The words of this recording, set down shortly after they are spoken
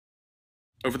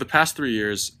Over the past 3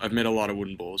 years, I've made a lot of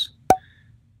wooden bowls.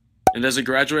 And as a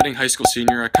graduating high school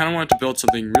senior, I kind of wanted to build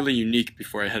something really unique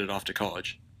before I headed off to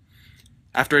college.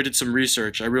 After I did some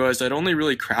research, I realized I'd only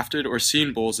really crafted or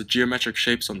seen bowls with geometric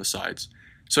shapes on the sides.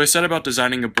 So I set about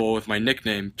designing a bowl with my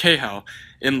nickname, KHou,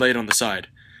 inlaid on the side.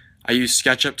 I used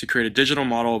SketchUp to create a digital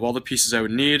model of all the pieces I would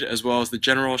need, as well as the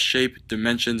general shape,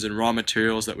 dimensions, and raw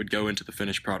materials that would go into the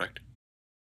finished product.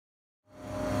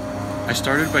 I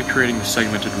started by creating the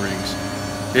segmented rings,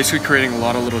 basically creating a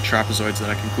lot of little trapezoids that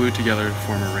I can glue together to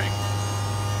form a ring.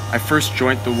 I first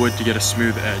joint the wood to get a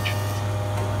smooth edge.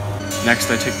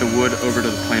 Next, I take the wood over to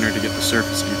the planer to get the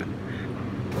surface even.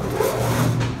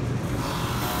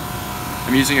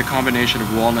 I'm using a combination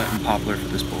of walnut and poplar for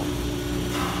this bowl.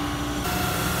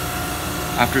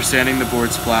 After sanding the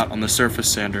boards flat on the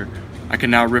surface sander, I can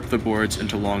now rip the boards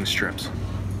into long strips.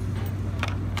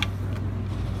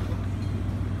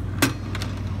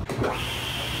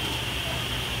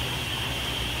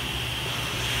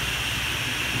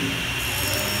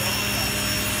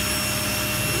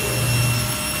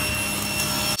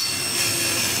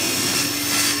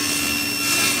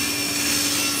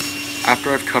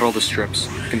 After I've cut all the strips,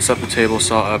 I can set the table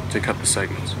saw up to cut the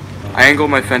segments. I angle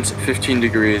my fence at 15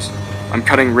 degrees. I'm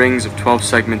cutting rings of 12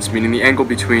 segments, meaning the angle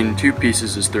between two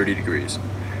pieces is 30 degrees.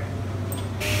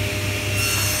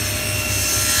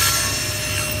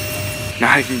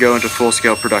 Now I can go into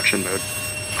full-scale production mode.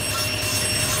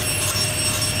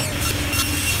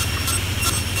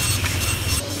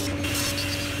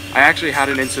 I actually had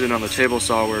an incident on the table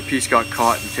saw where a piece got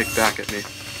caught and kicked back at me.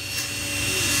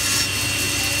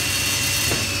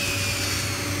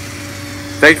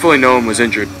 Thankfully, no one was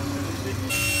injured,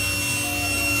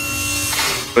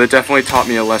 but it definitely taught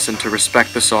me a lesson to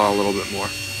respect the saw a little bit more.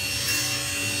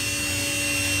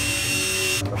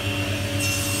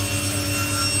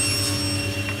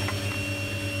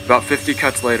 About 50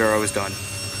 cuts later, I was done.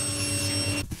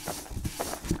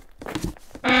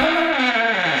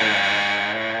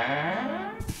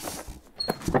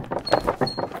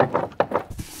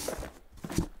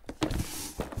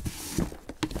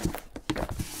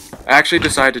 I actually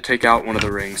decided to take out one of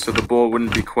the rings so the bowl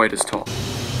wouldn't be quite as tall.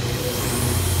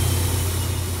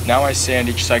 Now I sand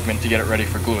each segment to get it ready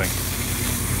for gluing.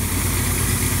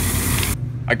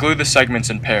 I glue the segments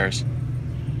in pairs.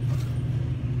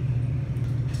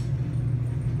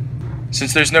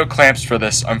 Since there's no clamps for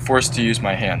this, I'm forced to use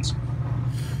my hands.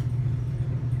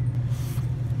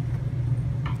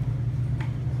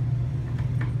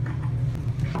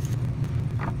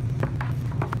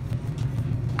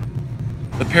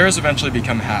 The pairs eventually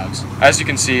become halves. As you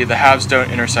can see, the halves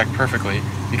don't intersect perfectly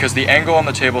because the angle on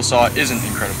the table saw isn't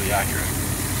incredibly accurate.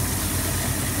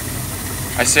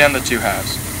 I sand the two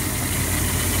halves.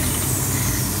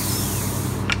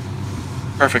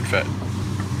 Perfect fit.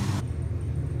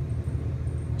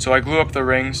 So I glue up the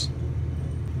rings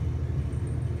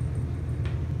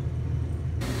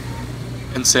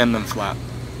and sand them flat.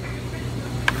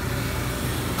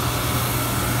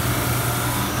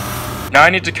 Now I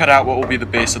need to cut out what will be the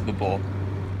base of the bowl.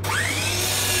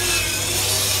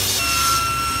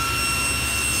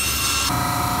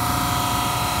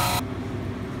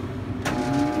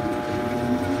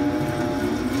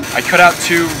 I cut out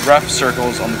two rough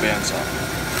circles on the bandsaw.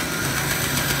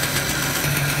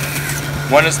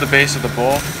 One is the base of the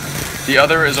bowl, the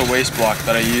other is a waste block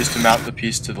that I use to mount the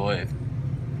piece to the lathe.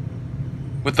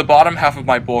 With the bottom half of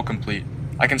my bowl complete,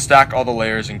 I can stack all the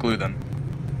layers and glue them.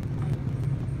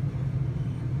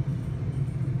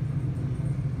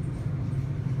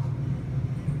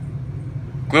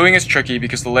 Gluing is tricky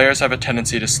because the layers have a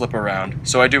tendency to slip around,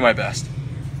 so I do my best.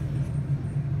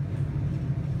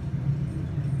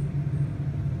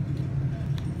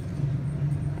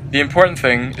 The important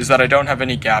thing is that I don't have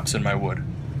any gaps in my wood.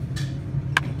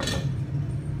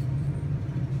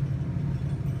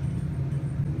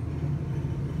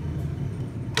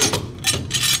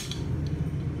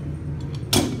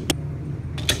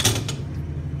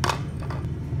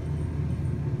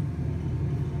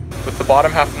 With the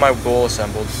bottom half of my bowl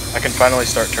assembled, I can finally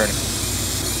start turning.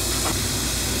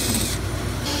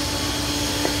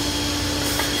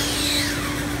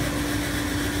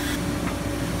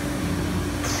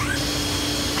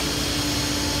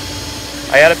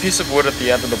 I add a piece of wood at the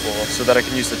end of the bowl so that I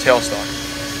can use the tailstock.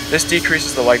 This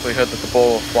decreases the likelihood that the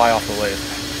bowl will fly off the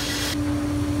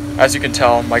lathe. As you can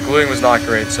tell, my gluing was not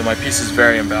great, so my piece is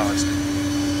very imbalanced.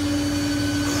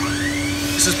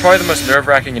 This is probably the most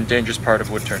nerve-wracking and dangerous part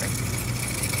of wood turning.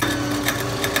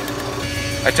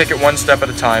 I take it one step at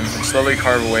a time and slowly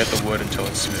carve away at the wood until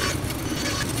it's smooth.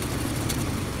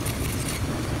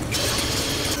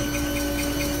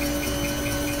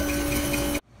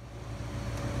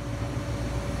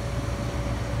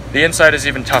 The inside is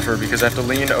even tougher because I have to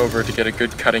lean over to get a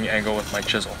good cutting angle with my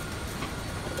chisel.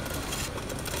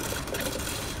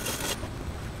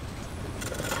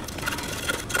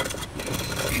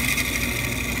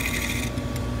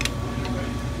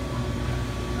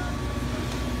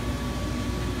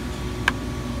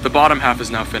 The bottom half is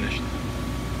now finished.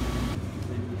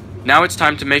 Now it's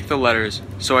time to make the letters,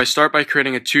 so I start by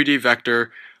creating a 2D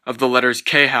vector of the letters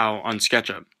KHou on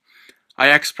SketchUp. I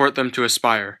export them to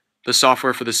Aspire, the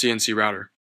software for the CNC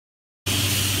router.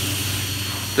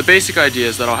 The basic idea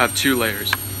is that I'll have 2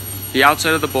 layers. The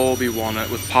outside of the bowl will be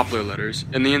walnut with poplar letters,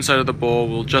 and the inside of the bowl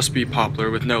will just be poplar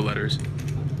with no letters.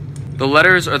 The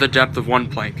letters are the depth of 1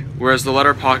 plank, whereas the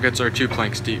letter pockets are 2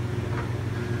 planks deep.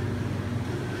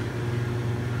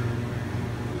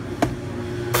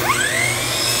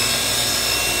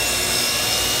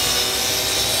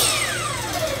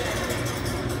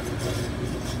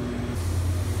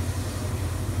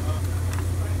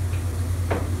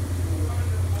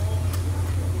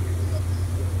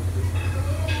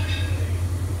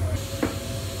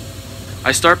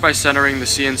 I start by centering the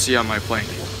CNC on my plank.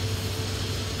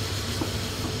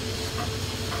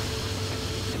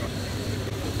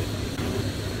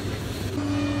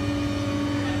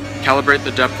 Calibrate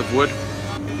the depth of wood.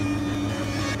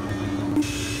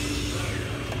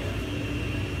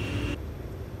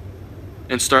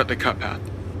 And start the cut path.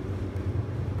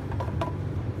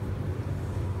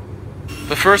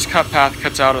 The first cut path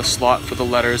cuts out a slot for the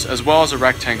letters as well as a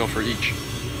rectangle for each.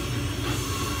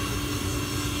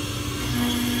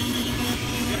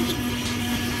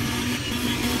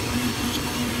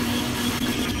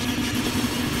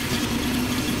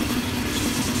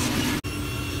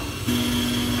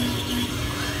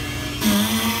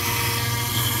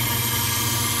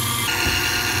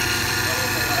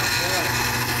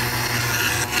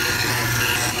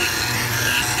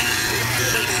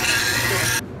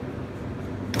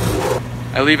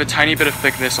 I leave a tiny bit of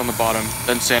thickness on the bottom,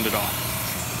 then sand it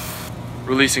off,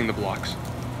 releasing the blocks.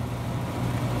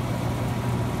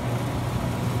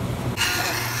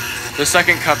 The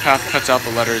second cut path cuts out the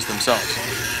letters themselves.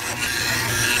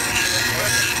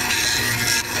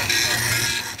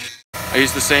 I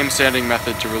use the same sanding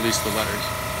method to release the letters.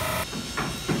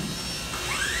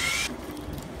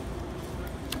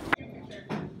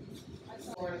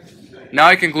 Now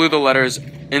I can glue the letters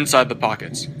inside the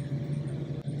pockets.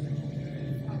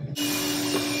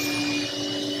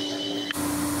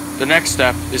 The next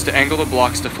step is to angle the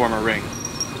blocks to form a ring.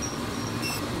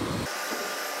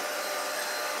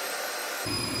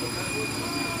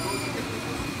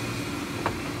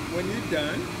 When you're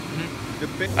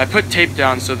done, I put tape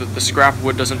down so that the scrap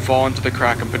wood doesn't fall into the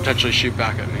crack and potentially shoot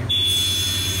back at me.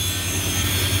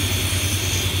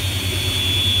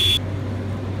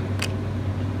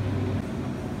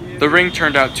 The ring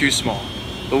turned out too small.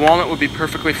 The walnut would be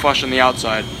perfectly flush on the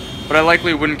outside, but I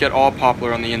likely wouldn't get all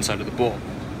poplar on the inside of the bowl.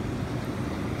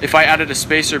 If I added a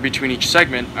spacer between each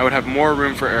segment, I would have more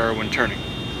room for error when turning.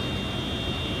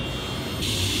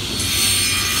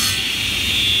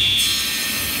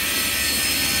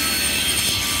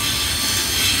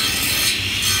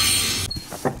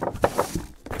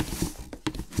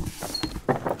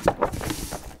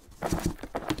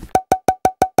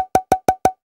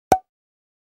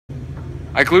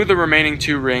 I glued the remaining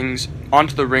 2 rings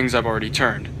onto the rings I've already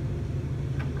turned.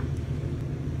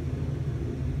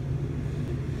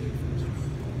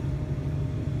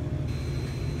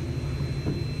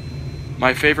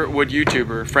 My favorite wood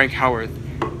YouTuber, Frank Howarth,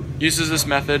 uses this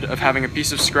method of having a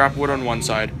piece of scrap wood on one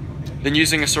side, then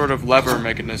using a sort of lever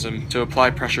mechanism to apply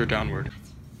pressure downward.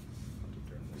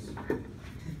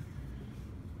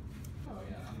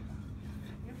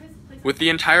 With the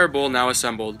entire bowl now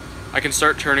assembled, I can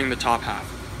start turning the top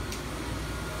half.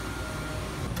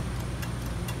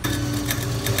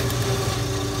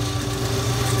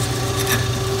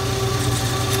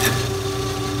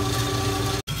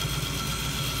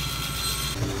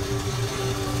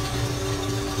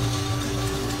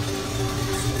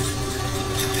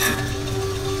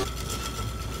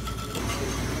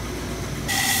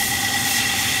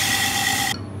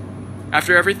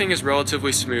 After everything is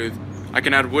relatively smooth, I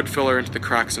can add wood filler into the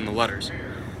cracks in the letters.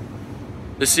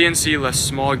 The CNC left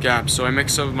small gaps, so I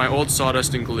mixed some of my old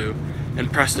sawdust and glue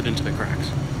and pressed it into the cracks.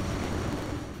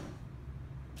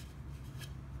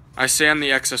 I sand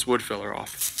the excess wood filler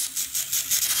off.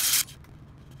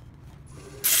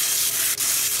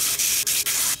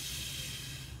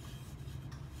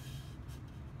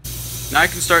 Now I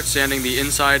can start sanding the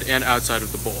inside and outside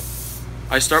of the bowl.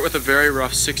 I start with a very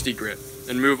rough 60 grit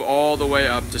and move all the way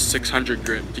up to 600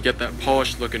 grit to get that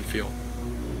polished look and feel.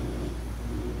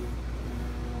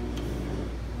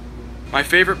 My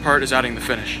favorite part is adding the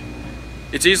finish.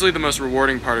 It's easily the most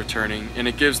rewarding part of turning, and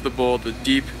it gives the bowl the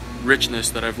deep richness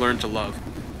that I've learned to love.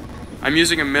 I'm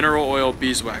using a mineral oil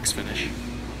beeswax finish.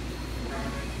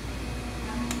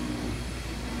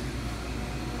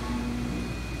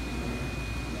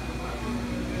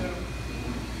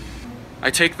 I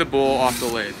take the bowl off the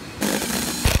lathe.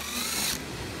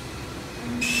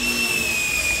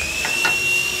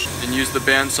 And use the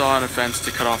bandsaw and a fence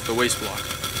to cut off the waste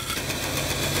block.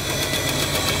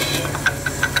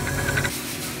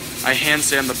 I hand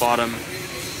sand the bottom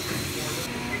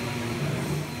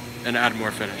and add more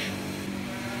finish.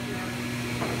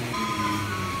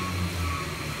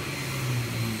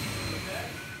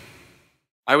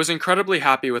 I was incredibly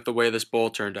happy with the way this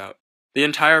bowl turned out. The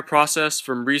entire process,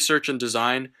 from research and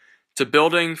design to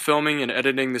building, filming, and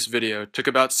editing this video, took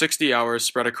about 60 hours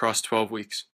spread across 12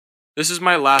 weeks. This is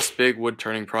my last big wood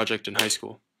turning project in high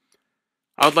school.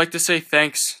 I would like to say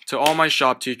thanks to all my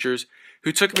shop teachers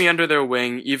who took me under their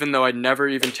wing even though I'd never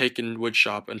even taken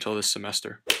woodshop until this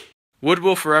semester. Wood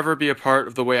will forever be a part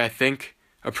of the way I think,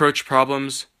 approach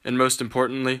problems, and most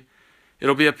importantly,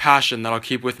 it'll be a passion that I'll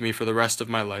keep with me for the rest of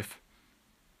my life.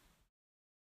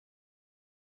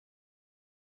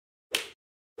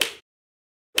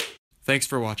 Thanks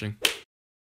for watching.